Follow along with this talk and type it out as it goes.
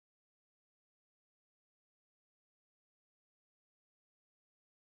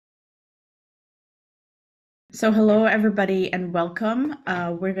So, hello, everybody, and welcome.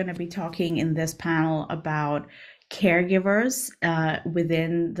 We're going to be talking in this panel about caregivers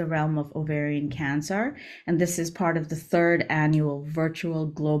within the realm of ovarian cancer. And this is part of the third annual virtual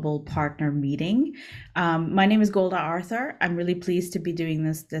global partner meeting. My name is Golda Arthur. I'm really pleased to be doing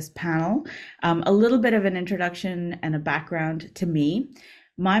this panel. A little bit of an introduction and a background to me.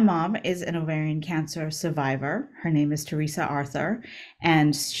 My mom is an ovarian cancer survivor. Her name is Teresa Arthur,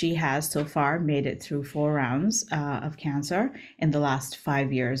 and she has so far made it through 4 rounds of cancer in the last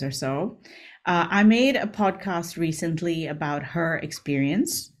 5 years or so. I made a podcast recently about her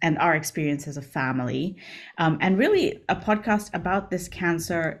experience and our experience as a family, and really a podcast about this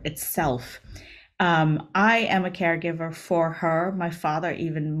cancer itself. I am a caregiver for her, my father,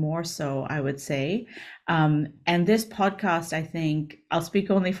 even more so, I would say. And this podcast, I think, I'll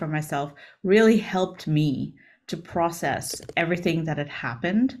speak only for myself, really helped me to process everything that had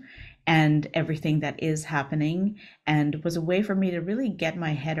happened and everything that is happening, and was a way for me to really get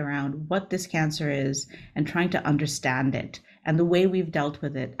my head around what this cancer is and trying to understand it and the way we've dealt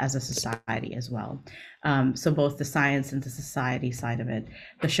with it as a society as well. So both the science and the society side of it.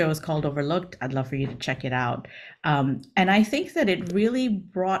 The show is called Overlooked. I'd love for you to check it out. And I think that it really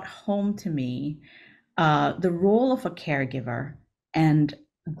brought home to me the role of a caregiver and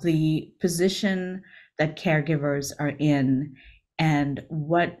the position that caregivers are in, and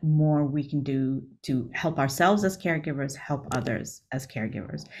what more we can do to help ourselves as caregivers, help others as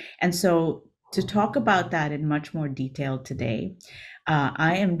caregivers. And so, to talk about that in much more detail today,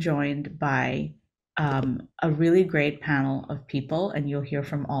 I am joined by a really great panel of people, and you'll hear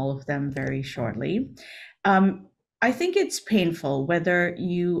from all of them very shortly. Um, I think it's painful whether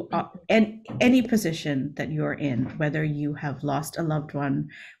you are in any position that you're in, whether you have lost a loved one,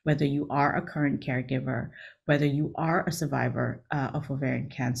 whether you are a current caregiver, whether you are a survivor of ovarian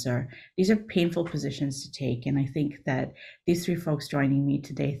cancer. These are painful positions to take. And I think that these three folks joining me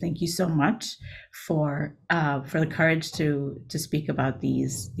today, thank you so much for the courage to speak about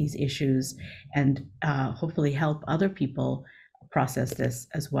these issues, and hopefully help other people process this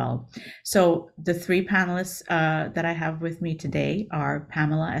as well. So the three panelists that I have with me today are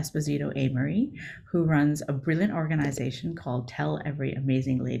Pamela Esposito-Avery, who runs a brilliant organization called Tell Every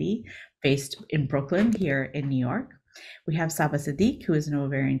Amazing Lady, based in Brooklyn here in New York. We have Sbba Siddique, who is an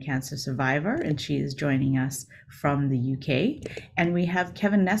ovarian cancer survivor, and she is joining us from the UK. And we have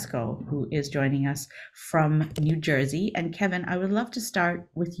Kevin Nesko, who is joining us from New Jersey. And Kevin, I would love to start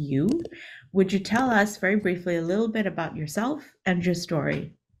with you. Would you tell us very briefly a little bit about yourself and your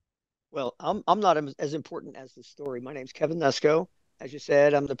story? Well, I'm not as important as the story. My name's Kevin Nesko. As you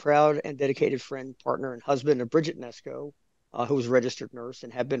said, I'm the proud and dedicated friend, partner, and husband of Bridget Nesko, who is a registered nurse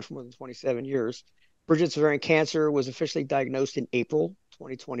and have been for more than 27 years. Bridget's ovarian cancer was officially diagnosed in April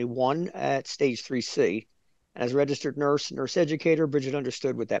 2021 at stage 3C. As a registered nurse, nurse educator, Bridget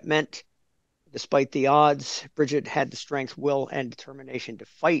understood what that meant. Despite the odds, Bridget had the strength, will, and determination to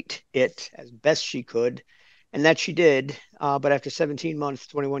fight it as best she could, and that she did. But after 17 months,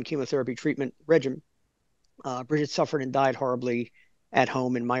 21 chemotherapy treatment regimen, Bridget suffered and died horribly at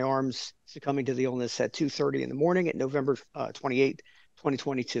home in my arms, succumbing to the illness at 2:30 in the morning at November 28,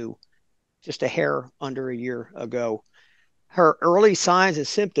 2022, just a hair under a year ago. Her early signs and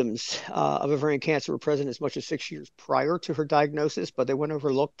symptoms of ovarian cancer were present as much as 6 years prior to her diagnosis, but they went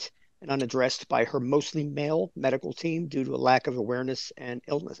overlooked and unaddressed by her mostly male medical team due to a lack of awareness and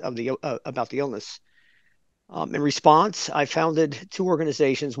illness about the illness. In response, I founded two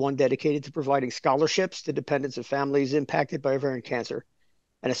organizations, one dedicated to providing scholarships to dependents of families impacted by ovarian cancer,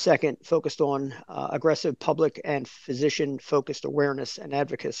 and a second focused on aggressive public and physician-focused awareness and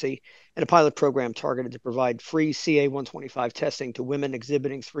advocacy, and a pilot program targeted to provide free CA-125 testing to women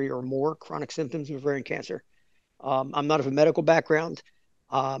exhibiting 3 or more chronic symptoms of ovarian cancer. I'm not of a medical background.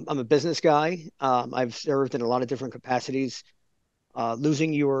 I'm a business guy. I've served in a lot of different capacities.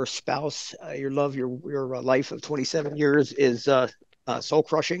 Losing your spouse, your love, your life of 27 years is soul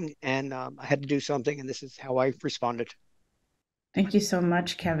crushing, and I had to do something, and this is how I responded. Thank you so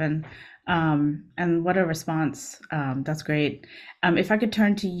much, Kevin. And what a response. That's great. If I could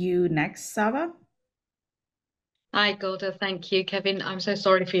turn to you next, Saba. Hi, Golda. Thank you, Kevin. I'm so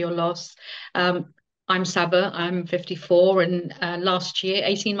sorry for your loss. I'm Sbba. I'm 54, and last year,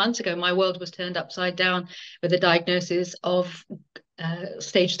 18 months ago, my world was turned upside down with a diagnosis of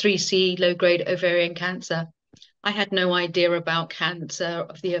stage 3C low-grade ovarian cancer. I had no idea about cancer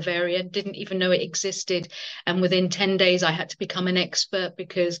of the ovarian, didn't even know it existed. And within 10 days, I had to become an expert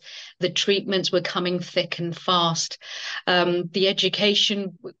because the treatments were coming thick and fast. The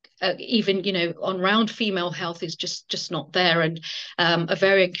education even, on round female health is just not there. And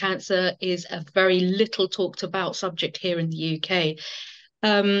ovarian cancer is a very little talked about subject here in the UK.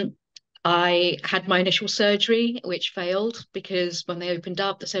 I had my initial surgery, which failed because when they opened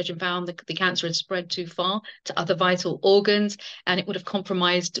up, the surgeon found the cancer had spread too far to other vital organs and it would have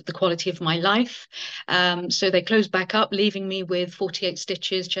compromised the quality of my life. So they closed back up, leaving me with 48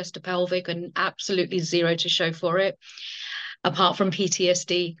 stitches, chest to pelvic, and absolutely zero to show for it, apart from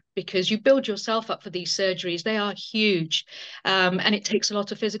PTSD, because you build yourself up for these surgeries. They are huge, and it takes a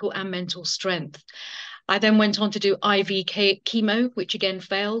lot of physical and mental strength. I then went on to do IV chemo, which again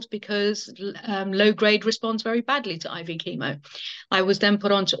failed because low grade responds very badly to IV chemo. I was then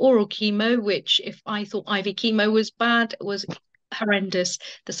put on to oral chemo, which, if I thought IV chemo was bad, was horrendous.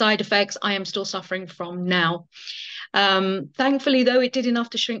 The side effects I am still suffering from now. Thankfully, though, it did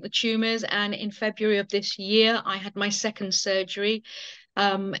enough to shrink the tumors. And in February of this year, I had my second surgery.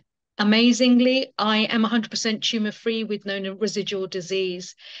 Amazingly, I am 100% tumor free with no residual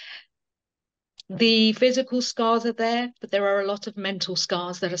disease. The physical scars are there, but there are a lot of mental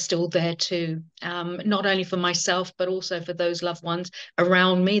scars that are still there too, not only for myself, but also for those loved ones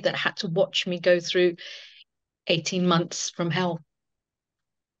around me that had to watch me go through 18 months from hell.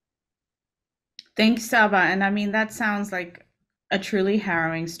 Thanks, Sbba. And I mean, that sounds like a truly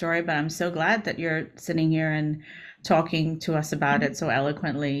harrowing story, but I'm so glad that you're sitting here and talking to us about it so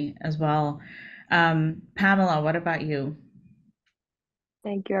eloquently as well. Pamela, what about you?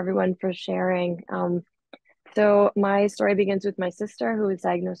 Thank you, everyone, for sharing. So my story begins with my sister, who was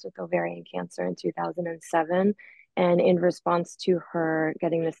diagnosed with ovarian cancer in 2007. And in response to her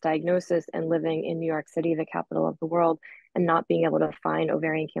getting this diagnosis and living in New York City, the capital of the world, and not being able to find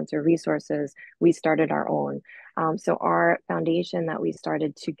ovarian cancer resources, we started our own. So our foundation that we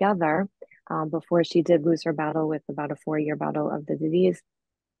started together before she did lose her battle with about a 4-year battle of the disease,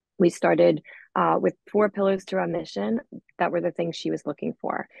 we started with 4 pillars to our mission that were the things she was looking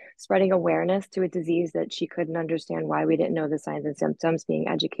for: spreading awareness to a disease that she couldn't understand why we didn't know the signs and symptoms, being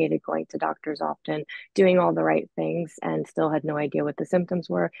educated, going to doctors often, doing all the right things, and still had no idea what the symptoms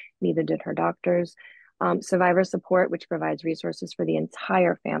were. Neither did her doctors. Survivor support, which provides resources for the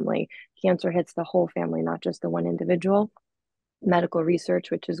entire family. Cancer hits the whole family, not just the one individual. Medical research,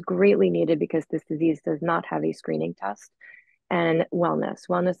 which is greatly needed because this disease does not have a screening test. And wellness.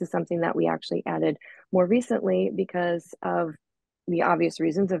 Wellness is something that we actually added more recently because of the obvious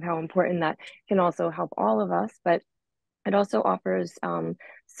reasons of how important that can also help all of us. But it also offers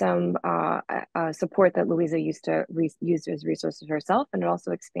some support that Louisa used to use as resources herself, and it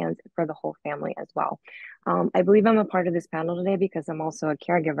also expands for the whole family as well. I believe I'm a part of this panel today because I'm also a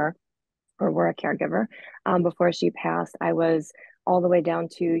caregiver, or were a caregiver. Before she passed, I was all the way down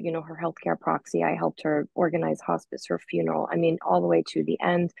to, her healthcare proxy. I helped her organize hospice, her funeral. I mean, all the way to the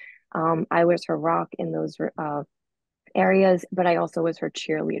end. I was her rock in those areas, but I also was her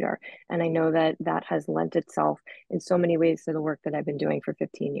cheerleader. And I know that that has lent itself in so many ways to the work that I've been doing for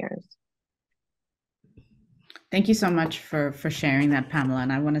 15 years. Thank you so much for sharing that, Pamela.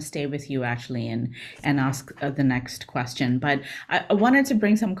 And I want to stay with you actually and ask the next question. But I wanted to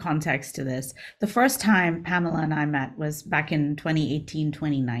bring some context to this. The first time Pamela and I met was back in 2018,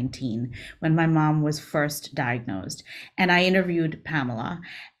 2019, when my mom was first diagnosed. And I interviewed Pamela,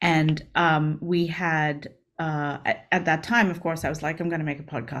 and we had at that time, of course, I was like, I'm going to make a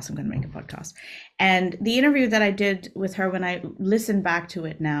podcast. And the interview that I did with her, when I listen back to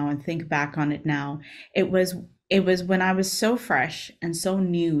it now and think back on it now, it was when I was so fresh and so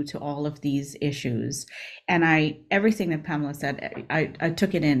new to all of these issues. And everything that Pamela said, I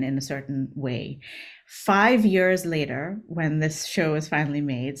took it in a certain way. 5 years later, when this show was finally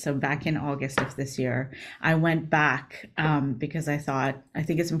made, so back in August of this year, I went back because I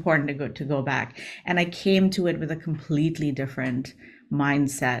think it's important to go back. And I came to it with a completely different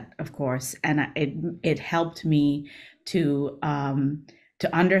mindset, of course. And it helped me to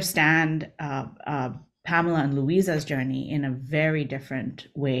understand Pamela and Louisa's journey in a very different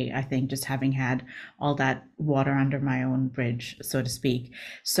way, I think, just having had all that water under my own bridge, so to speak.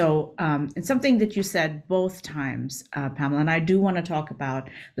 So it's something that you said both times, Pamela, and I do want to talk about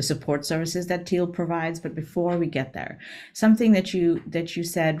the support services that Teal provides. But before we get there, something that you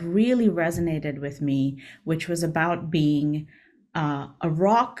said really resonated with me, which was about being a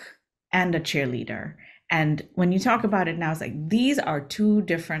rock and a cheerleader. And when you talk about it now, it's like, these are two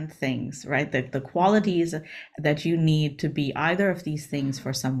different things, right? The qualities that you need to be either of these things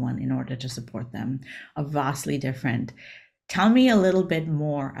for someone in order to support them are vastly different. Tell me a little bit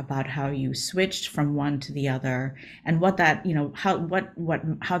more about how you switched from one to the other and what that,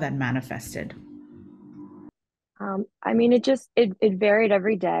 how that manifested. I mean, it varied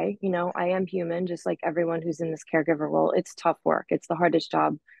every day. You know, I am human, just like everyone who's in this caregiver role. It's tough work. It's the hardest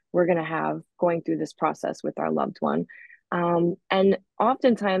job we're going to have going through this process with our loved one. And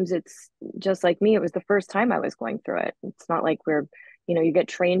oftentimes it's just like me, it was the first time I was going through it. It's not like you get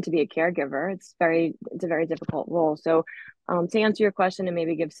trained to be a caregiver. It's a very difficult role. So, to answer your question and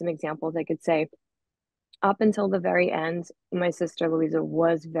maybe give some examples, I could say up until the very end, my sister Louisa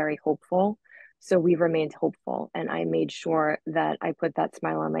was very hopeful. So we remained hopeful. And I made sure that I put that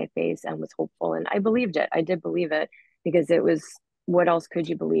smile on my face and was hopeful. And I believed it. I did believe it because it was, what else could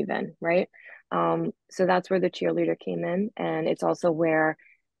you believe in, right? So that's where the cheerleader came in. And it's also where,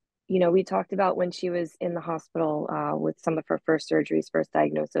 we talked about when she was in the hospital with some of her first surgeries, first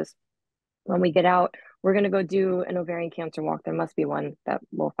diagnosis. When we get out, we're going to go do an ovarian cancer walk. There must be one that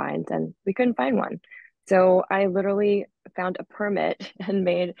we'll find. And we couldn't find one. So I literally found a permit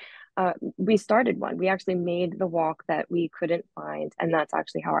and we started one. We actually made the walk that we couldn't find. And that's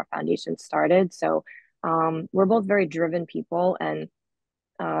actually how our foundation started. So we're both very driven people and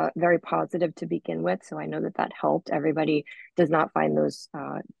very positive to begin with. So I know that helped. Everybody does not find those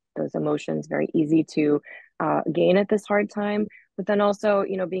emotions very easy to gain at this hard time. But then also,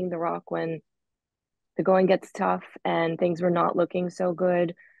 being the rock when the going gets tough and things were not looking so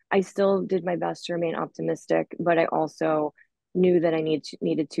good, I still did my best to remain optimistic, but I also knew that I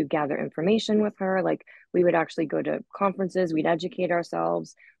needed to gather information with her. Like we would actually go to conferences, we'd educate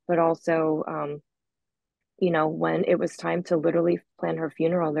ourselves, but also, when it was time to literally plan her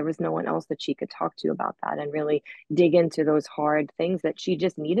funeral, there was no one else that she could talk to about that and really dig into those hard things that she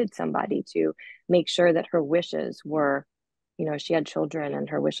just needed somebody to make sure that her wishes were, she had children and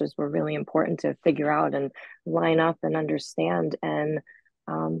her wishes were really important to figure out and line up and understand. And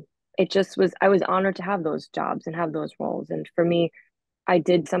I was honored to have those jobs and have those roles. And for me, I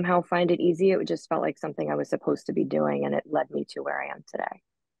did somehow find it easy. It just felt like something I was supposed to be doing, and it led me to where I am today.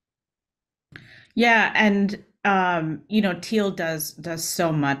 Yeah, and Teal does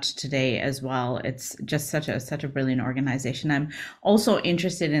so much today as well. It's just such a brilliant organization. I'm also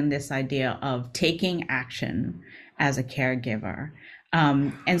interested in this idea of taking action as a caregiver.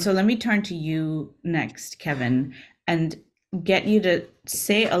 And so let me turn to you next, Kevin, and get you to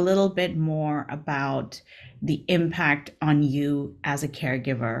say a little bit more about the impact on you as a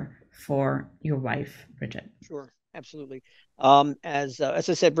caregiver for your wife, Bridget. Sure, absolutely. As I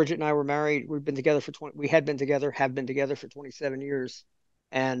said, Bridget and I were married. Have been together for 27 years.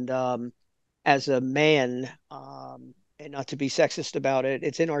 And as a man, and not to be sexist about it,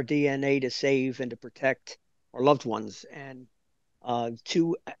 it's in our DNA to save and to protect our loved ones. And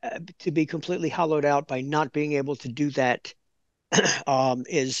to be completely hollowed out by not being able to do that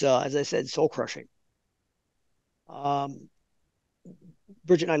is, as I said, soul crushing.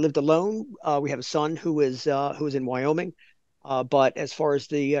 Bridget and I lived alone. We have a son who is in Wyoming. But as far as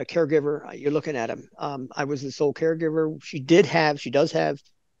the caregiver, you're looking at him. I was the sole caregiver. She does have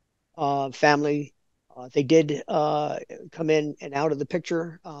family. They did come in and out of the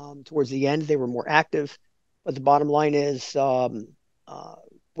picture towards the end. They were more active. But the bottom line is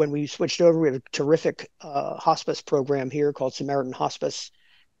when we switched over, we have a terrific hospice program here called Samaritan Hospice.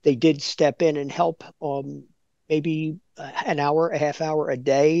 They did step in and help maybe an hour, a half hour a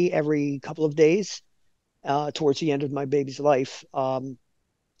day, every couple of days. Towards the end of my baby's life.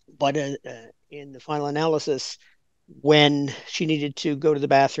 But in the final analysis, when she needed to go to the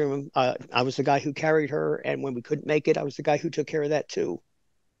bathroom, I was the guy who carried her. And when we couldn't make it, I was the guy who took care of that too.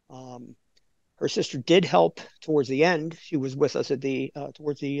 Her sister did help towards the end. She was with us at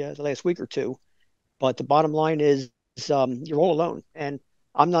towards the last week or two. But the bottom line is you're all alone. And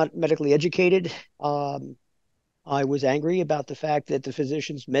I'm not medically educated. I was angry about the fact that the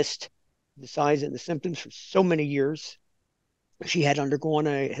physicians missed the signs and the symptoms for so many years. She had undergone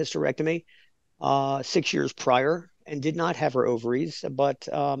a hysterectomy 6 years prior and did not have her ovaries, but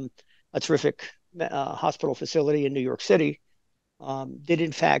a terrific hospital facility in New York City did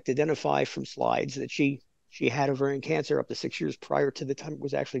in fact identify from slides that she had ovarian cancer up to 6 years prior to the time it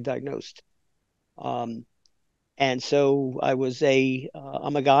was actually diagnosed. And so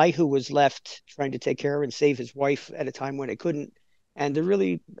I'm a guy who was left trying to take care and save his wife at a time when it couldn't. And there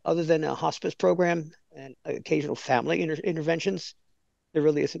really, other than a hospice program and occasional family interventions, there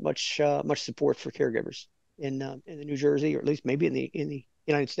really isn't much support for caregivers in the New Jersey, or at least maybe in the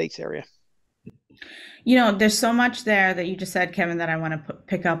United States area. There's so much there that you just said, Kevin, that I want to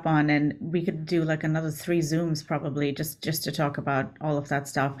pick up on, and we could do like another 3 Zooms probably just to talk about all of that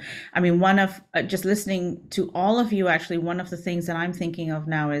stuff. I mean, one of just listening to all of you, actually, one of the things that I'm thinking of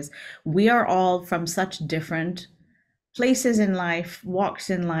now is we are all from such different places in life, walks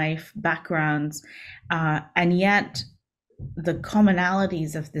in life, backgrounds, and yet the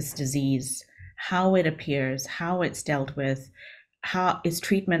commonalities of this disease, how it appears, how it's dealt with, how its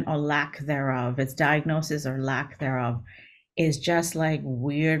treatment or lack thereof, its diagnosis or lack thereof, is just like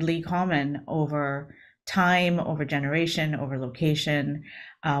weirdly common over time, over generation, over location.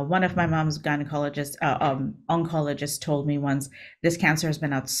 One of my mom's gynecologists, oncologists told me once, this cancer has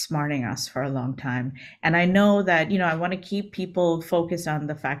been outsmarting us for a long time. And I know that, I want to keep people focused on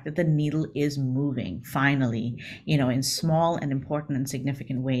the fact that the needle is moving finally, in small and important and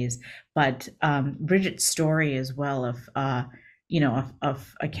significant ways. But Bridget's story as well of,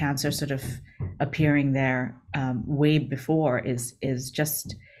 of a cancer sort of appearing there way before is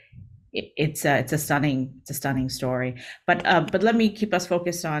just, it's a stunning story. But let me keep us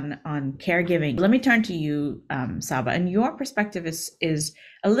focused on caregiving. Let me turn to you, Sbba, and your perspective is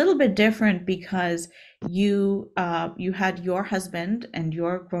a little bit different because you had your husband and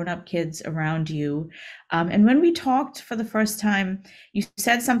your grown-up kids around you, and when we talked for the first time, you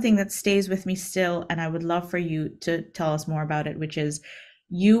said something that stays with me still, and I would love for you to tell us more about it, which is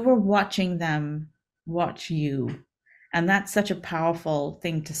you were watching them watch you. And that's such a powerful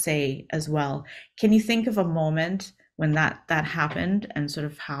thing to say as well. Can you think of a moment when that happened and sort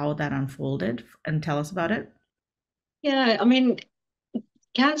of how that unfolded, and tell us about it? Yeah, I mean,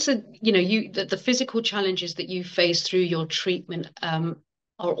 cancer, the physical challenges that you face through your treatment are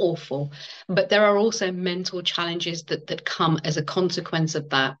awful, but there are also mental challenges that come as a consequence of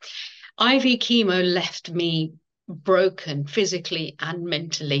that. IV chemo left me broken physically and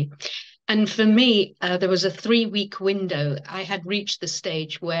mentally. And for me, there was a 3-week window. I had reached the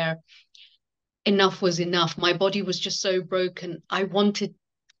stage where enough was enough. My body was just so broken. I wanted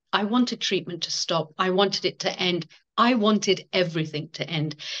treatment to stop. I wanted it to end. I wanted everything to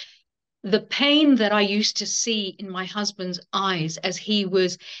end. The pain that I used to see in my husband's eyes as he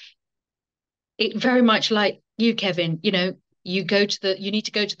was, it very much like you, Kevin, you need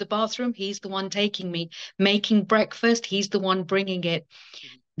to go to the bathroom. He's the one taking me, making breakfast. He's the one bringing it.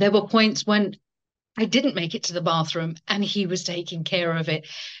 There were points when I didn't make it to the bathroom and he was taking care of it.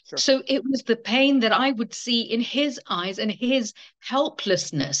 Sure. So it was the pain that I would see in his eyes and his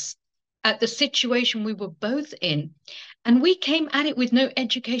helplessness at the situation we were both in. And we came at it with no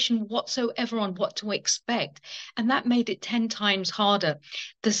education whatsoever on what to expect. And that made it 10 times harder.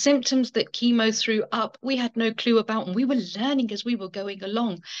 The symptoms that chemo threw up, we had no clue about, and we were learning as we were going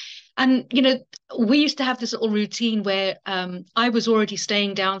along. And, we used to have this little routine where I was already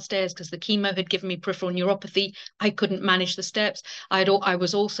staying downstairs because the chemo had given me peripheral neuropathy. I couldn't manage the steps. I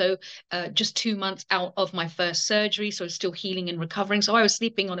was also just 2 months out of my first surgery, so I was still healing and recovering. So I was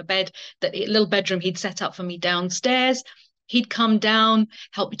sleeping on a bed, that little bedroom he'd set up for me downstairs. He'd come down,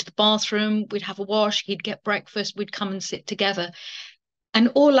 help me to the bathroom. We'd have a wash. He'd get breakfast. We'd come and sit together.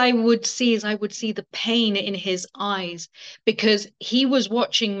 And all I would see is the pain in his eyes, because he was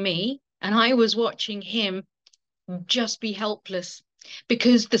watching me and I was watching him just be helpless,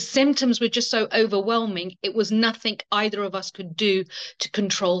 because the symptoms were just so overwhelming. It was nothing either of us could do to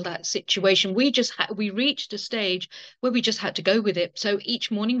control that situation. We reached a stage where we just had to go with it. So each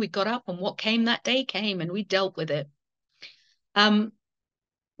morning we got up and what came that day came, and we dealt with it.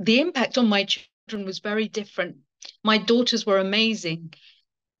 The impact on my children was very different. My daughters were amazing.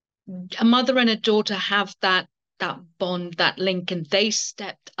 A mother and a daughter have that bond, that link, and they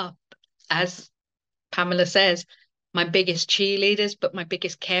stepped up, as Pamela says, my biggest cheerleaders, but my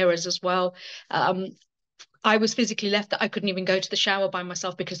biggest carers as well. I was physically left that I couldn't even go to the shower by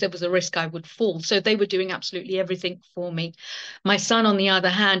myself because there was a risk I would fall. So they were doing absolutely everything for me. My son, on the other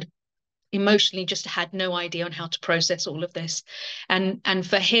hand, emotionally just had no idea on how to process all of this. And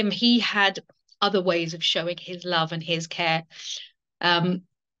for him, he had other ways of showing his love and his care.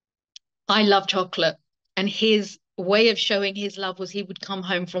 I love chocolate, and his way of showing his love was he would come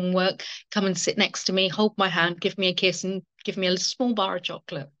home from work, come and sit next to me, hold my hand, give me a kiss, and give me a small bar of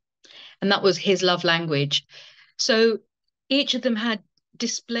chocolate. And that was his love language. So each of them had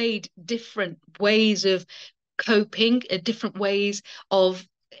displayed different ways of coping, different ways of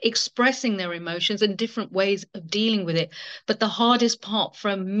expressing their emotions, and different ways of dealing with it. But the hardest part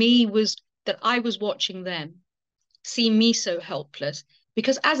for me was that I was watching them see me so helpless,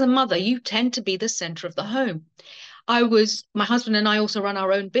 because as a mother, you tend to be the center of the home. My husband and I also run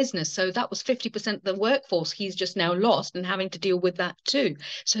our own business. So that was 50% of the workforce he's just now lost, and having to deal with that too.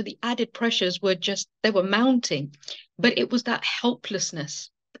 So the added pressures they were mounting, but it was that helplessness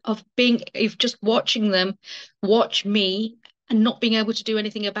of just watching them watch me and not being able to do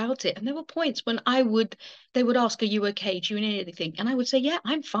anything about it. And there were points when they would ask, "Are you okay? Do you need anything?" And I would say, "Yeah,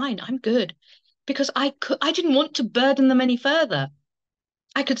 I'm fine. I'm good." because I didn't want to burden them any further.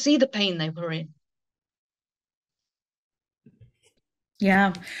 I could see the pain they were in.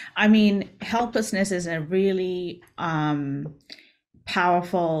 Yeah, I mean, helplessness is a really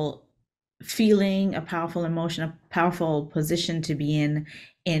powerful feeling, a powerful emotion, a powerful position to be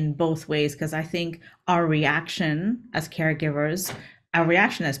in both ways, because I think our reaction as caregivers, our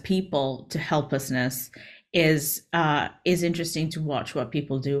reaction as people to helplessness is interesting to watch what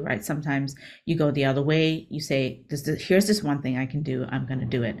people do, right? Sometimes you go the other way, you say, here's this one thing I can do, I'm going to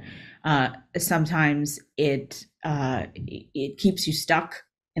do it. Sometimes it keeps you stuck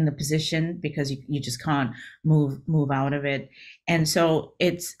in the position because you just can't move out of it. And so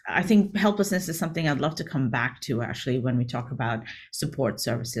I think helplessness is something I'd love to come back to, actually, when we talk about support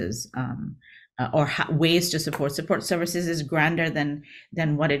services, or ways to support. Support services is grander than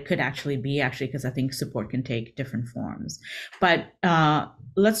what it could actually be, because I think support can take different forms. But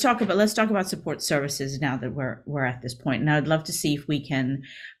let's talk about support services now that we're at this point. And I'd love to see if we can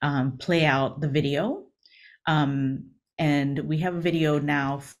play out the video. And we have a video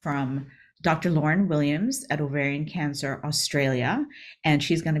now from Dr. Lauren Williams at Ovarian Cancer Australia, and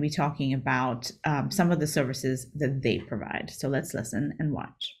she's going to be talking about some of the services that they provide. So let's listen and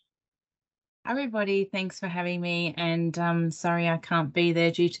watch. Hi everybody, thanks for having me, and sorry I can't be there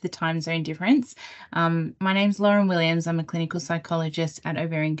due to the time zone difference. My name's Lauren Williams. I'm a clinical psychologist at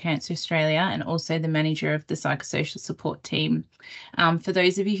Ovarian Cancer Australia and also the manager of the psychosocial support team. For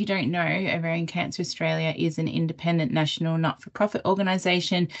those of you who don't know, Ovarian Cancer Australia is an independent national not-for-profit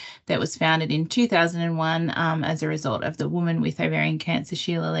organisation that was founded in 2001 as a result of the woman with ovarian cancer,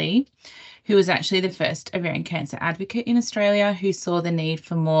 Sheila Lee, who was actually the first ovarian cancer advocate in Australia, who saw the need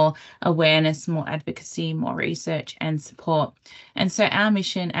for more awareness, more advocacy, more research and support. And so our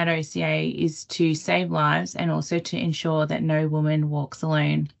mission at OCA is to save lives and also to ensure that no woman walks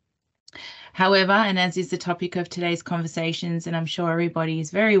alone. However, and as is the topic of today's conversations, and I'm sure everybody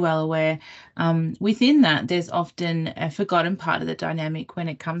is very well aware, within that, there's often a forgotten part of the dynamic when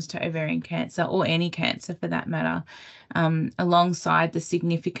it comes to ovarian cancer, or any cancer for that matter. Alongside the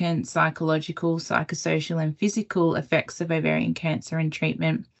significant psychological, psychosocial and physical effects of ovarian cancer and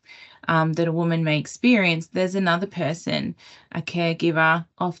treatment that a woman may experience, there's another person, a caregiver,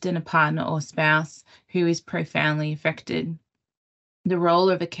 often a partner or spouse, who is profoundly affected. The role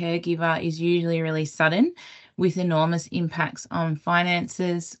of a caregiver is usually really sudden, with enormous impacts on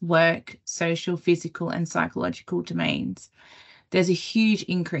finances, work, social, physical and psychological domains. There's a huge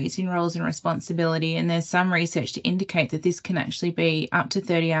increase in roles and responsibility, and there's some research to indicate that this can actually be up to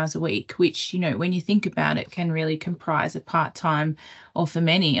 30 hours a week, which, when you think about it, can really comprise a part-time, or for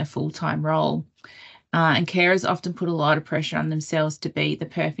many, a full-time role. And carers often put a lot of pressure on themselves to be the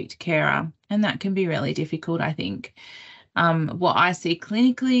perfect carer, and that can be really difficult, I think. What I see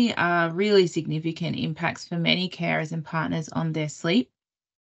clinically are really significant impacts for many carers and partners on their sleep.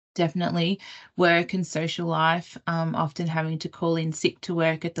 Definitely work and social life, often having to call in sick to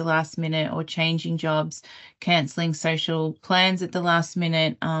work at the last minute, or changing jobs, cancelling social plans at the last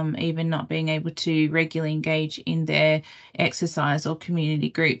minute, even not being able to regularly engage in their exercise or community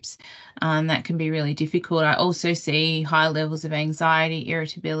groups. That can be really difficult. I also see high levels of anxiety,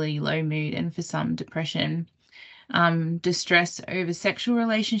 irritability, low mood, and for some, depression. Distress over sexual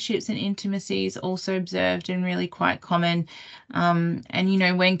relationships and intimacy is also observed and really quite common. And,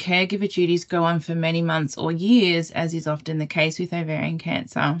 when caregiver duties go on for many months or years, as is often the case with ovarian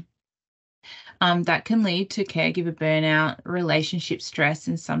cancer, that can lead to caregiver burnout, relationship stress,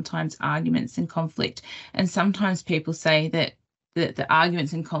 and sometimes arguments and conflict. And sometimes people say that the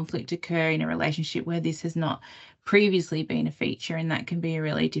arguments and conflict occur in a relationship where this has not previously been a feature, and that can be a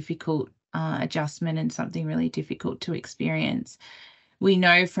really difficult adjustment and something really difficult to experience. We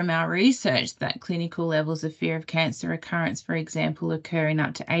know from our research that clinical levels of fear of cancer recurrence, for example, occur in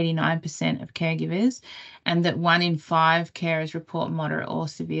up to 89% of caregivers, and that 1 in 5 carers report moderate or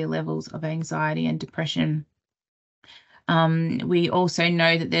severe levels of anxiety and depression. We also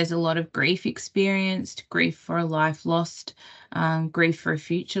know that there's a lot of grief experienced, grief for a life lost, grief for a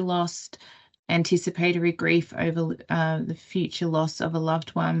future lost, anticipatory grief over the future loss of a loved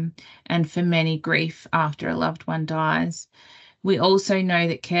one, and for many, grief after a loved one dies. We also know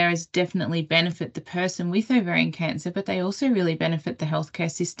that carers definitely benefit the person with ovarian cancer, but they also really benefit the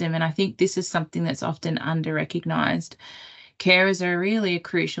healthcare system. And I think this is something that's often under-recognised. Carers are really a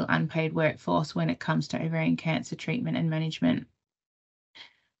crucial unpaid workforce when it comes to ovarian cancer treatment and management.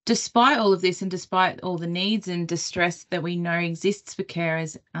 Despite all of this and despite all the needs and distress that we know exists for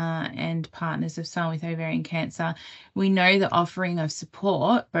carers and partners of someone with ovarian cancer, we know the offering of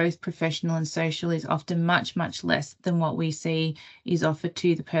support, both professional and social, is often much, much less than what we see is offered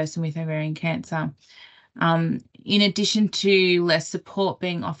to the person with ovarian cancer. In addition to less support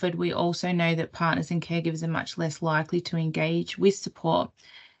being offered, we also know that partners and caregivers are much less likely to engage with support.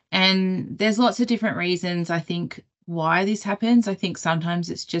 And there's lots of different reasons, I think, why this happens. I think sometimes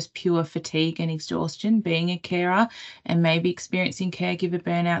it's just pure fatigue and exhaustion being a carer and maybe experiencing caregiver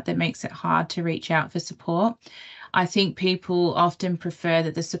burnout that makes it hard to reach out for support. I think people often prefer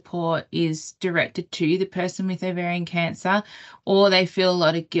that the support is directed to the person with ovarian cancer, or they feel a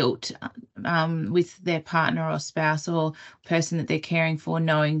lot of guilt with their partner or spouse or person that they're caring for,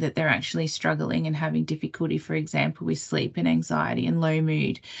 knowing that they're actually struggling and having difficulty, for example, with sleep and anxiety and low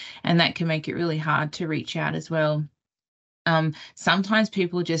mood. And that can make it really hard to reach out as well. Sometimes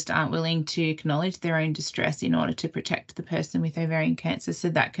people just aren't willing to acknowledge their own distress in order to protect the person with ovarian cancer, so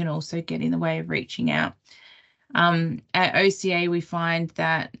that can also get in the way of reaching out. At OCA, we find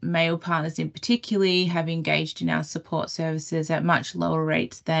that male partners in particular have engaged in our support services at much lower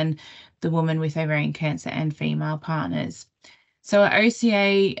rates than the woman with ovarian cancer and female partners. So at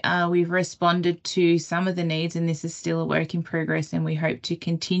OCA, we've responded to some of the needs, and this is still a work in progress, and we hope to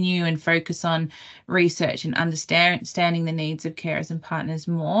continue and focus on research and understanding the needs of carers and partners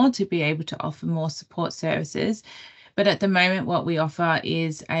more to be able to offer more support services. But at the moment, what we offer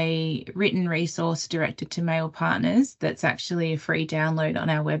is a written resource directed to male partners that's actually a free download on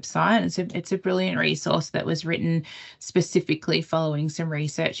our website. It's a brilliant resource that was written specifically following some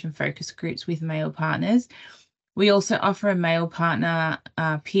research and focus groups with male partners. We also offer a male partner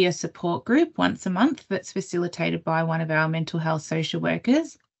peer support group once a month that's facilitated by one of our mental health social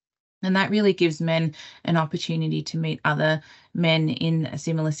workers. And that really gives men an opportunity to meet other men in a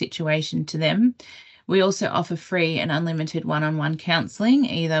similar situation to them. We also offer free and unlimited one-on-one counselling,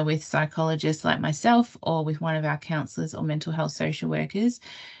 either with psychologists like myself or with one of our counsellors or mental health social workers.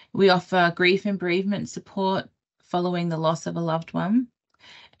 We offer grief and bereavement support following the loss of a loved one.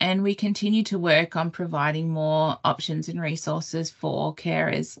 And we continue to work on providing more options and resources for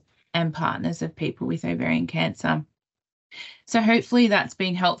carers and partners of people with ovarian cancer. So hopefully that's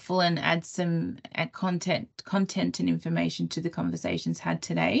been helpful and adds some content and information to the conversations had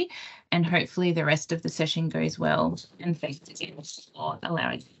today. And hopefully the rest of the session goes well. And thanks again for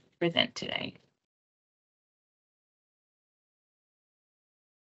allowing me to present today.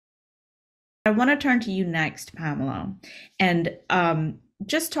 I want to turn to you next, Pamela, and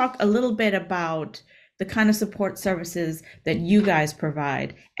just talk a little bit about the kind of support services that you guys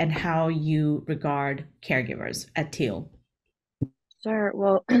provide and how you regard caregivers at Teal. Sure.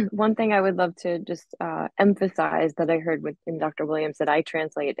 Well, one thing I would love to just emphasize that I heard in Dr. Williams that I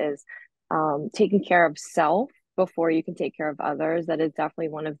translate is taking care of self before you can take care of others. That is definitely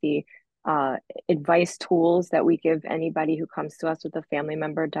one of the advice tools that we give anybody who comes to us with a family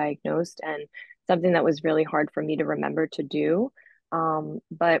member diagnosed, and something that was really hard for me to remember to do.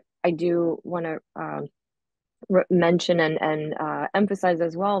 But I do want to mention and emphasize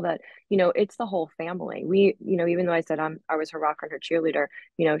as well that, you know, it's the whole family. We, you know, even though I said I was her rocker and her cheerleader,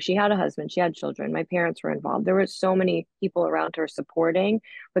 you know, she had a husband, she had children, my parents were involved. There were so many people around her supporting,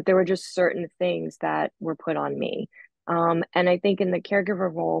 but there were just certain things that were put on me. And I think in the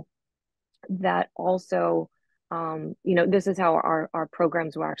caregiver role, that also, you know, this is how our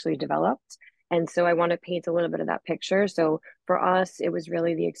programs were actually developed. And so I want to paint a little bit of that picture. So for us, it was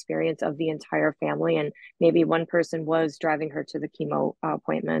really the experience of the entire family. And maybe one person was driving her to the chemo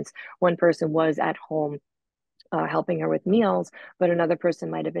appointments. One person was at home helping her with meals, but another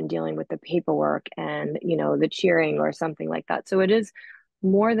person might have been dealing with the paperwork and, you know, the cheering or something like that. So it is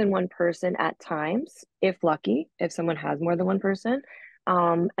more than one person at times, if lucky, if someone has more than one person.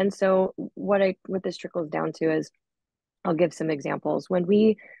 And so what this trickles down to is, I'll give some examples. When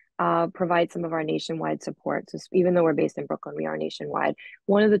we provide some of our nationwide support, so even though we're based in Brooklyn, we are nationwide.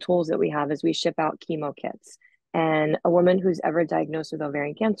 One of the tools that we have is we ship out chemo kits. And a woman who's ever diagnosed with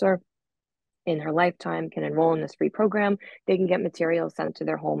ovarian cancer in her lifetime can enroll in this free program. They can get materials sent to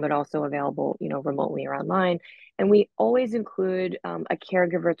their home, but also available, you know, remotely or online. And we always include a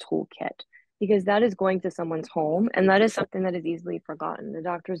caregiver toolkit, because that is going to someone's home, and that is something that is easily forgotten. The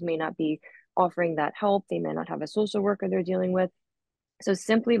doctors may not be offering that help. They may not have a social worker they're dealing with. So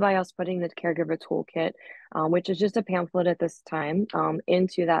simply by us putting the caregiver toolkit, which is just a pamphlet at this time,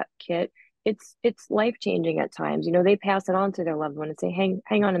 into that kit, it's life-changing at times. You know, they pass it on to their loved one and say,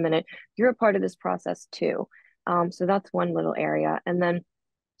 hang on a minute, you're a part of this process too. So that's one little area. And then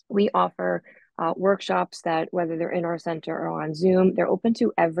we offer workshops that, whether they're in our center or on Zoom, they're open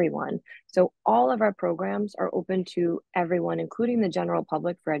to everyone. So all of our programs are open to everyone, including the general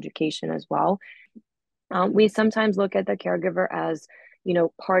public, for education as well. We sometimes look at the caregiver as,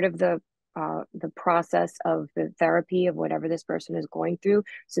 part of the process of the therapy of whatever this person is going through,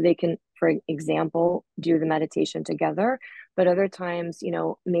 so they can, for example, do the meditation together. But other times,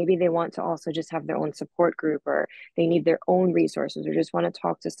 maybe they want to also just have their own support group, or they need their own resources, or just want to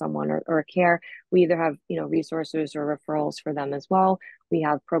talk to someone or care. We either have, resources or referrals for them as well. We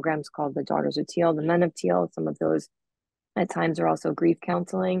have programs called the Daughters of Teal, the Men of Teal. Some of those at times are also grief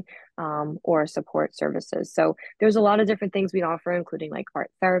counseling, or support services. So there's a lot of different things we offer, including like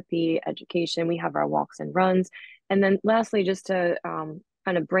art therapy, education. We have our walks and runs. And then lastly, just to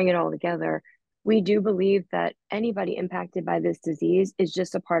kind of bring it all together, we do believe that anybody impacted by this disease is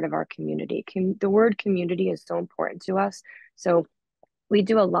just a part of our community. The word community is so important to us. So we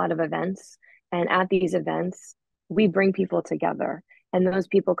do a lot of events, and at these events, we bring people together. And those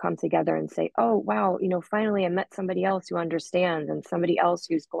people come together and say, oh, wow, finally I met somebody else who understands, and somebody else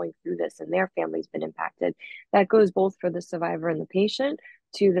who's going through this and their family's been impacted. That goes both for the survivor and the patient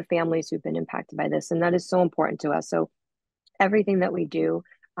to the families who've been impacted by this. And that is so important to us. So everything that we do,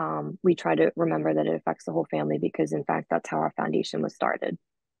 we try to remember that it affects the whole family, because in fact, that's how our foundation was started.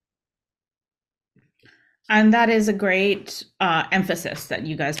 And that is a great emphasis that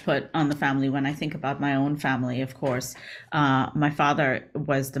you guys put on the family. When I think about my own family, of course, my father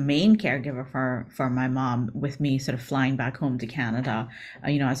was the main caregiver for my mom, with me sort of flying back home to Canada,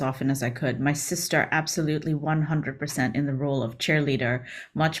 as often as I could. My sister, absolutely 100% in the role of cheerleader,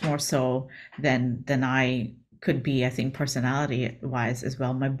 much more so than I could be, I think, personality wise as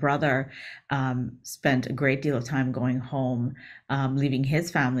well. My brother spent a great deal of time going home, leaving his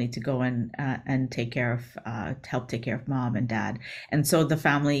family to go and take care of, help take care of mom and dad. And so the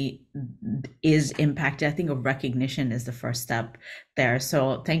family is impacted. I think a recognition is the first step there.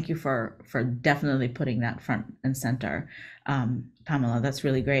 So thank you for definitely putting that front and center. Pamela, that's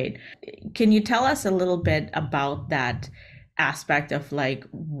really great. Can you tell us a little bit about that aspect of like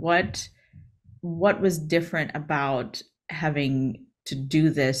what was different about having to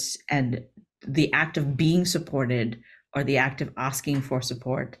do this, and the act of being supported or the act of asking for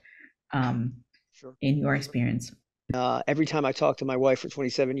support, Sure. in your experience? Every time I talked to my wife for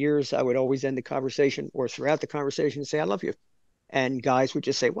 27 years, I would always end the conversation, or throughout the conversation, say, I love you. And guys would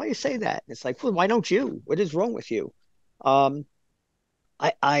just say, why do you say that? And it's like, well, why don't you? What is wrong with you? Pamela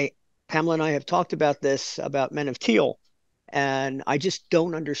and I have talked about this, about Men of Teal. And I just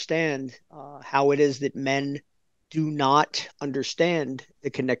don't understand how it is that men do not understand the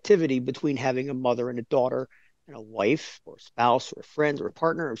connectivity between having a mother and a daughter and a wife or a spouse or a friend or a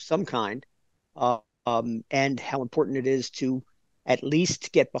partner of some kind, and how important it is to at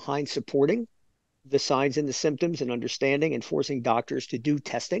least get behind supporting the signs and the symptoms and understanding and forcing doctors to do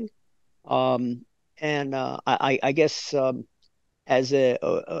testing. I guess as a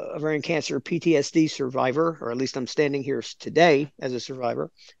ovarian cancer PTSD survivor, or at least I'm standing here today as a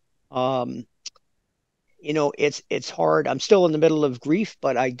survivor, it's hard. I'm still in the middle of grief,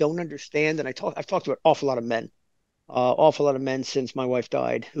 but I don't understand. And I've talked to an awful lot of men since my wife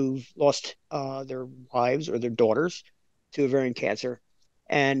died, who've lost their wives or their daughters to ovarian cancer.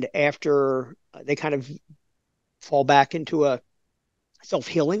 And after they kind of fall back into a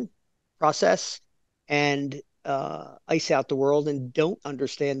self-healing process and ice out the world, and don't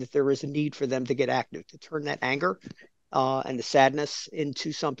understand that there is a need for them to get active, to turn that anger and the sadness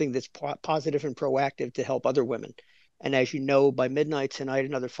into something that's positive and proactive to help other women. And as you know, by midnight tonight,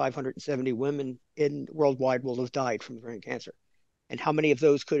 another 570 women worldwide will have died from ovarian cancer. And how many of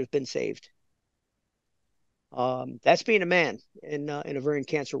those could have been saved? That's being a man in ovarian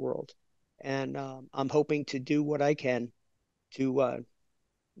cancer world. And I'm hoping to do what I can to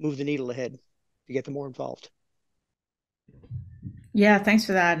move the needle ahead, to get them more involved. Yeah, thanks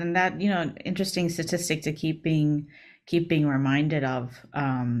for that. And that, interesting statistic to keep being reminded of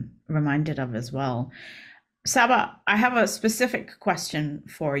as well. Sbba, I have a specific question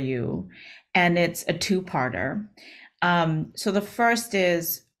for you, and it's a two-parter. So the first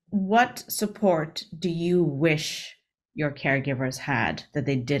is, what support do you wish your caregivers had that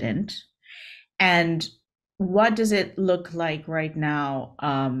they didn't? And what does it look like right now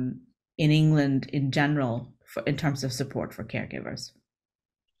in England in general, in terms of support for caregivers?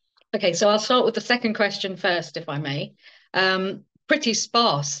 Okay, so I'll start with the second question first, if I may. Pretty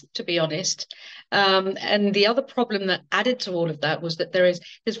sparse, to be honest. And the other problem that added to all of that was that there's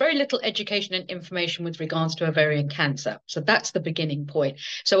very little education and information with regards to ovarian cancer. So that's the beginning point.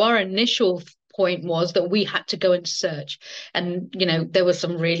 So our initial point was that we had to go and search. And, there were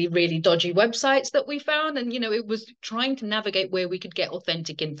some really, really dodgy websites that we found. And, it was trying to navigate where we could get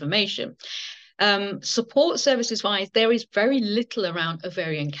authentic information. Support services wise, there is very little around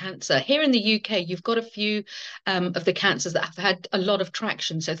ovarian cancer. Here in the UK, you've got a few of the cancers that have had a lot of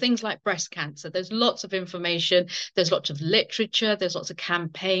traction. So things like breast cancer, there's lots of information, there's lots of literature, there's lots of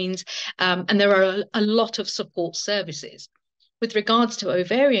campaigns, and there are a lot of support services. With regards to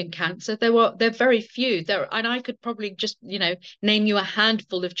ovarian cancer, they're very few there, and I could probably just name you a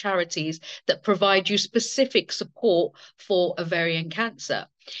handful of charities that provide you specific support for ovarian cancer.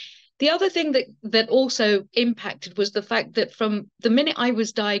 The other thing that also impacted was the fact that from the minute I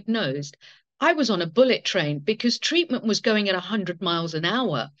was diagnosed, I was on a bullet train because treatment was going at 100 miles an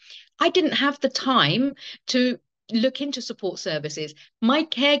hour. I didn't have the time to look into support services. My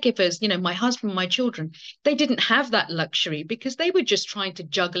caregivers, my husband, my children, they didn't have that luxury because they were just trying to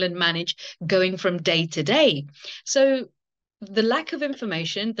juggle and manage going from day to day. So the lack of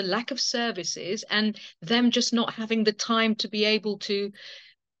information, the lack of services, and them just not having the time to be able to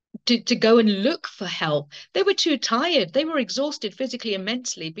go and look for help. They were too tired. They were exhausted physically and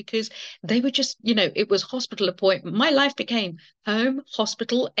mentally because they were just, it was hospital appointment. My life became home,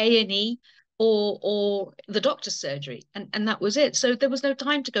 hospital, A&E, or the doctor's surgery. And that was it. So there was no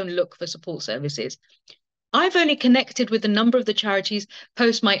time to go and look for support services. I've only connected with a number of the charities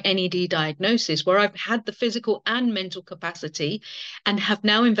post my NED diagnosis, where I've had the physical and mental capacity and have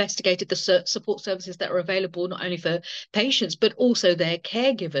now investigated the support services that are available not only for patients, but also their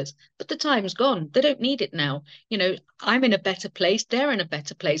caregivers. But the time's gone. They don't need it now. I'm in a better place. They're in a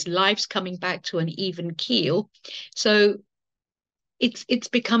better place. Life's coming back to an even keel. So it's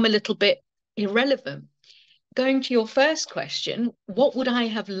become a little bit irrelevant. Going to your first question, what would I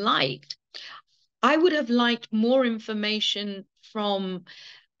have liked? I would have liked more information from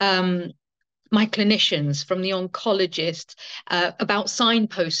my clinicians, from the oncologists, about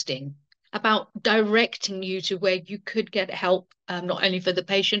signposting, about directing you to where you could get help, not only for the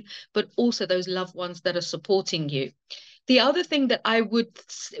patient, but also those loved ones that are supporting you. The other thing that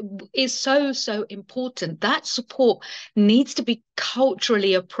is so important, that support needs to be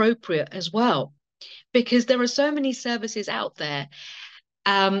culturally appropriate as well, because there are so many services out there.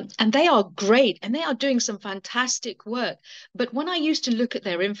 And they are great and they are doing some fantastic work. But when I used to look at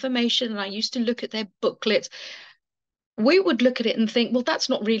their information and I used to look at their booklets, we would look at it and think, well, that's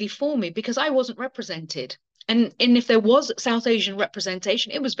not really for me because I wasn't represented. And if there was South Asian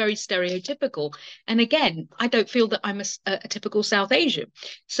representation, it was very stereotypical. And again, I don't feel that I'm a typical South Asian.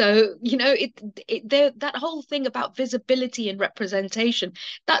 So, that whole thing about visibility and representation,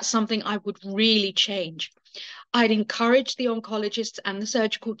 that's something I would really change. I'd encourage the oncologists and the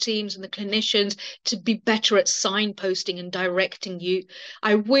surgical teams and the clinicians to be better at signposting and directing you.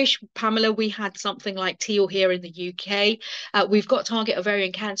 I wish, Pamela, we had something like Teal here in the UK. We've got Target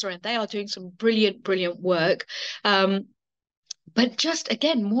Ovarian Cancer and they are doing some brilliant work. But just,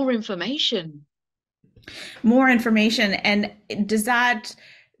 again, more information. More information. And does that,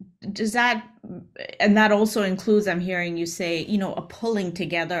 and that also includes, I'm hearing you say, a pulling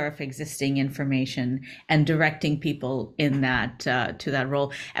together of existing information and directing people in that to that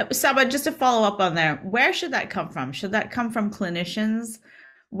role. Sbba, just to follow up on there, where should that come from? Should that come from clinicians?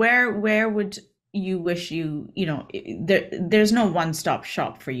 Where would you wish there's no one-stop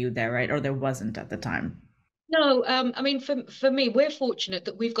shop for you there, right? Or there wasn't at the time? No, I mean, for me, we're fortunate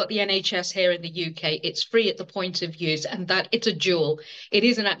that we've got the NHS here in the UK. It's free at the point of use, and that it's a jewel. It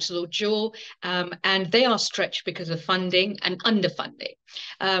is an absolute jewel, and they are stretched because of funding and underfunding.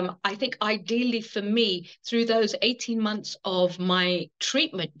 I think ideally for me, through those 18 months of my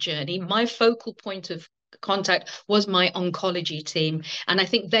treatment journey, my focal point of contact was my oncology team, and I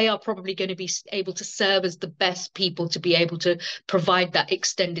think they are probably going to be able to serve as the best people to be able to provide that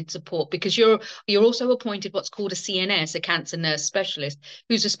extended support, because you're also appointed what's called a CNS, a cancer nurse specialist,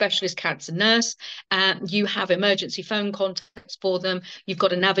 who's a specialist cancer nurse. You have emergency phone contacts for them. You've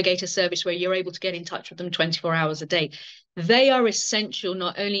got a navigator service where you're able to get in touch with them 24 hours a day. They are essential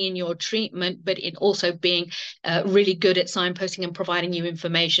not only in your treatment, but in also being really good at signposting and providing you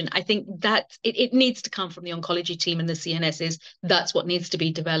information. I think that it needs to come from the oncology team and the CNSs. That's what needs to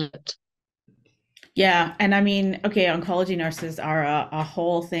be developed. Yeah. And I mean, okay, oncology nurses are a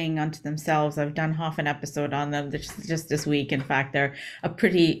whole thing unto themselves. I've done half an episode on them just this week. In fact, they're a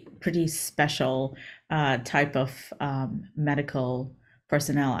pretty special type of medical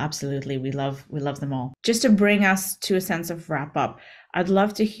personnel. Absolutely. We love them all. Just to bring us to a sense of wrap up, I'd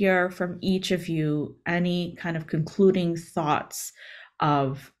love to hear from each of you any kind of concluding thoughts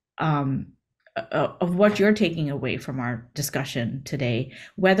of what you're taking away from our discussion today,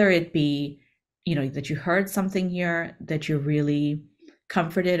 whether it be that you heard something here that you're really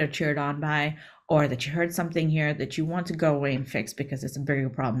comforted or cheered on by, or that you heard something here that you want to go away and fix because it's a bigger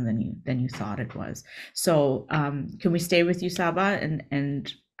problem than you thought it was. So can we stay with you, Sbba,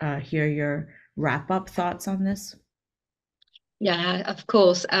 and hear your wrap-up thoughts on this? Yeah, of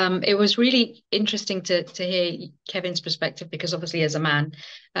course. It was really interesting to hear Kevin's perspective, because obviously as a man,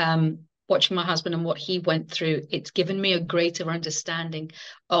 watching my husband and what he went through, it's given me a greater understanding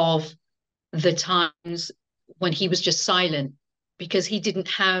of the times when he was just silent, because he didn't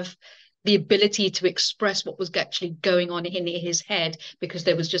have the ability to express what was actually going on in his head, because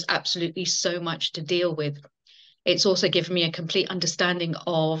there was just absolutely so much to deal with. It's also given me a complete understanding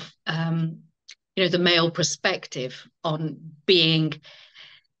of the male perspective on being,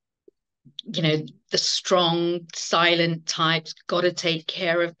 the strong, silent types, got to take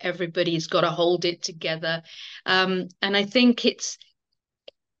care of everybody, has got to hold it together. And I think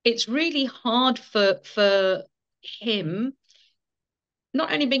it's really hard for him,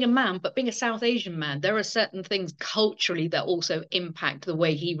 not only being a man, but being a South Asian man. There are certain things culturally that also impact the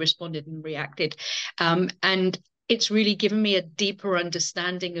way he responded and reacted. And it's really given me a deeper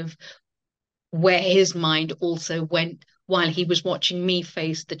understanding of where his mind also went while he was watching me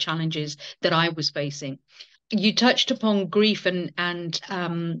face the challenges that I was facing. You touched upon grief and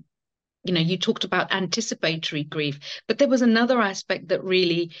you talked about anticipatory grief, but there was another aspect that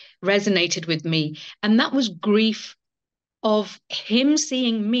really resonated with me, and that was grief of him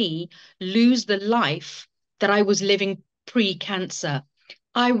seeing me lose the life that I was living pre-cancer.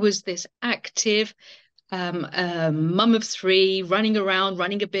 I was this active mum of three, running around,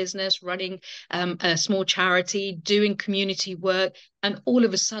 running a business, running a small charity, doing community work. And all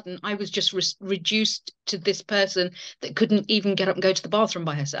of a sudden, I was just reduced to this person that couldn't even get up and go to the bathroom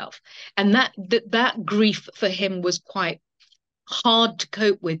by herself. And that grief for him was quite hard to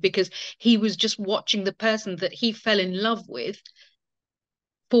cope with, because he was just watching the person that he fell in love with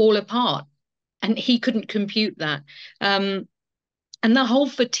fall apart, and he couldn't compute that. And the whole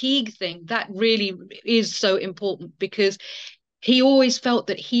fatigue thing, that really is so important, because he always felt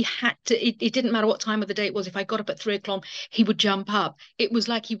that he had to, it didn't matter what time of the day it was. If I got up at 3 o'clock, he would jump up. It was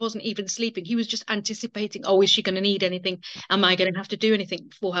like he wasn't even sleeping. He was just anticipating, oh, is she going to need anything? Am I going to have to do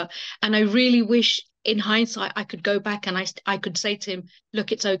anything for her? And I really wish, in hindsight, I could go back and I could say to him,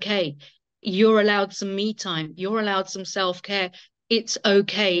 look, it's okay. You're allowed some me time. You're allowed some self-care. It's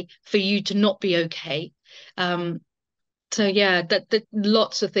okay for you to not be okay. So yeah, that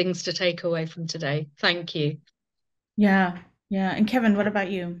lots of things to take away from today. Thank you. Yeah. And Kevin, what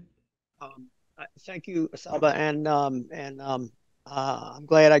about you? Thank you, Sbba, and I'm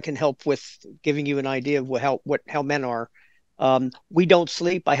glad I can help with giving you an idea of how men are. We don't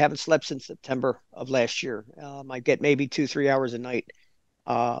sleep. I haven't slept since September of last year. I get maybe 2-3 hours a night.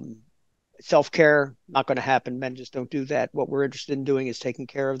 Self-care, not going to happen. Men just don't do that. What we're interested in doing is taking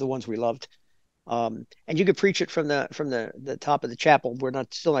care of the ones we loved. And you could preach it from the top of the chapel. We're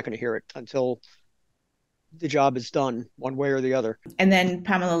still not going to hear it until the job is done, one way or the other. And then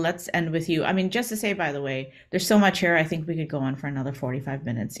Pamela, let's end with you. I mean, just to say, by the way, there's so much here. I think we could go on for another 45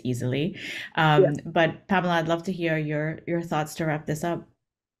 minutes easily. But Pamela, I'd love to hear your thoughts to wrap this up.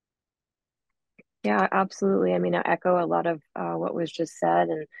 Yeah, absolutely. I mean, I echo a lot of what was just said,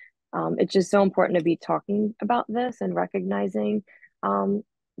 and it's just so important to be talking about this and recognizing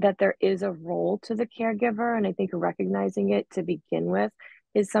that there is a role to the caregiver. And I think recognizing it to begin with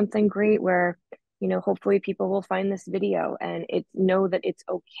is something great, where hopefully people will find this video and know that it's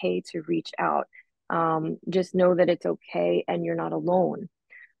okay to reach out. Just know that it's okay and you're not alone.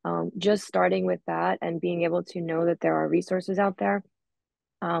 Just starting with that and being able to know that there are resources out there.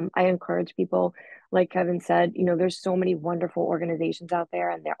 I encourage people, like Kevin said, there's so many wonderful organizations out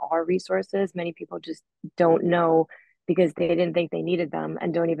there, and there are resources. Many people just don't know because they didn't think they needed them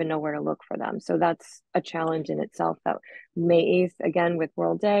and don't even know where to look for them. So that's a challenge in itself. That May 8th, again, with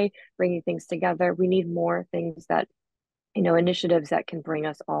World Day, bringing things together, we need more things that, initiatives that can bring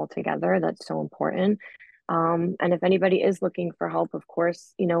us all together. That's so important. And if anybody is looking for help, of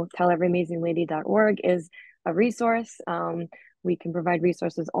course, telleveryamazinglady.org is a resource. We can provide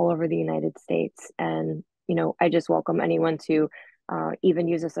resources all over the United States. And, I just welcome anyone to even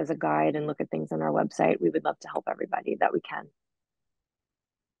use us as a guide and look at things on our website. We would love to help everybody that we can.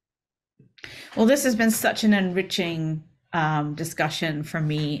 Well, this has been such an enriching discussion for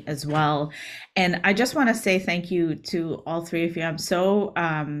me as well. And I just want to say thank you to all three of you. I'm so,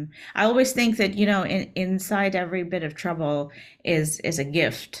 I always think that, inside every bit of trouble is a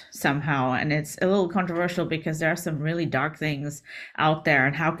gift somehow. And it's a little controversial because there are some really dark things out there,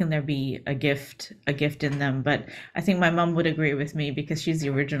 and how can there be a gift in them? But I think my mom would agree with me because she's the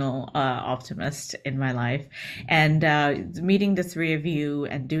original optimist in my life. And meeting the three of you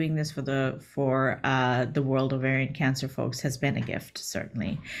and doing this for the World Ovarian Cancer folks has been a gift,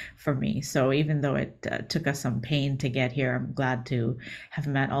 certainly, for me. So even though it took us some pain to get here, I'm glad to have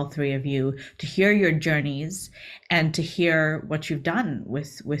met all three of you, to hear your journeys and to hear what you've done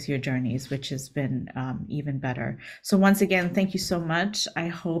with your journeys, which has been even better. So once again, thank you so much. I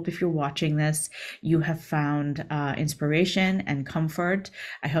hope if you're watching this, you have found inspiration and comfort.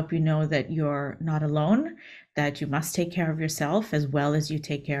 I hope you know that you're not alone, that you must take care of yourself as well as you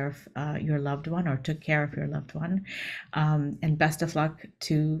take care of your loved one, or took care of your loved one. And best of luck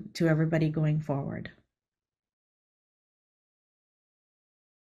to everybody going forward.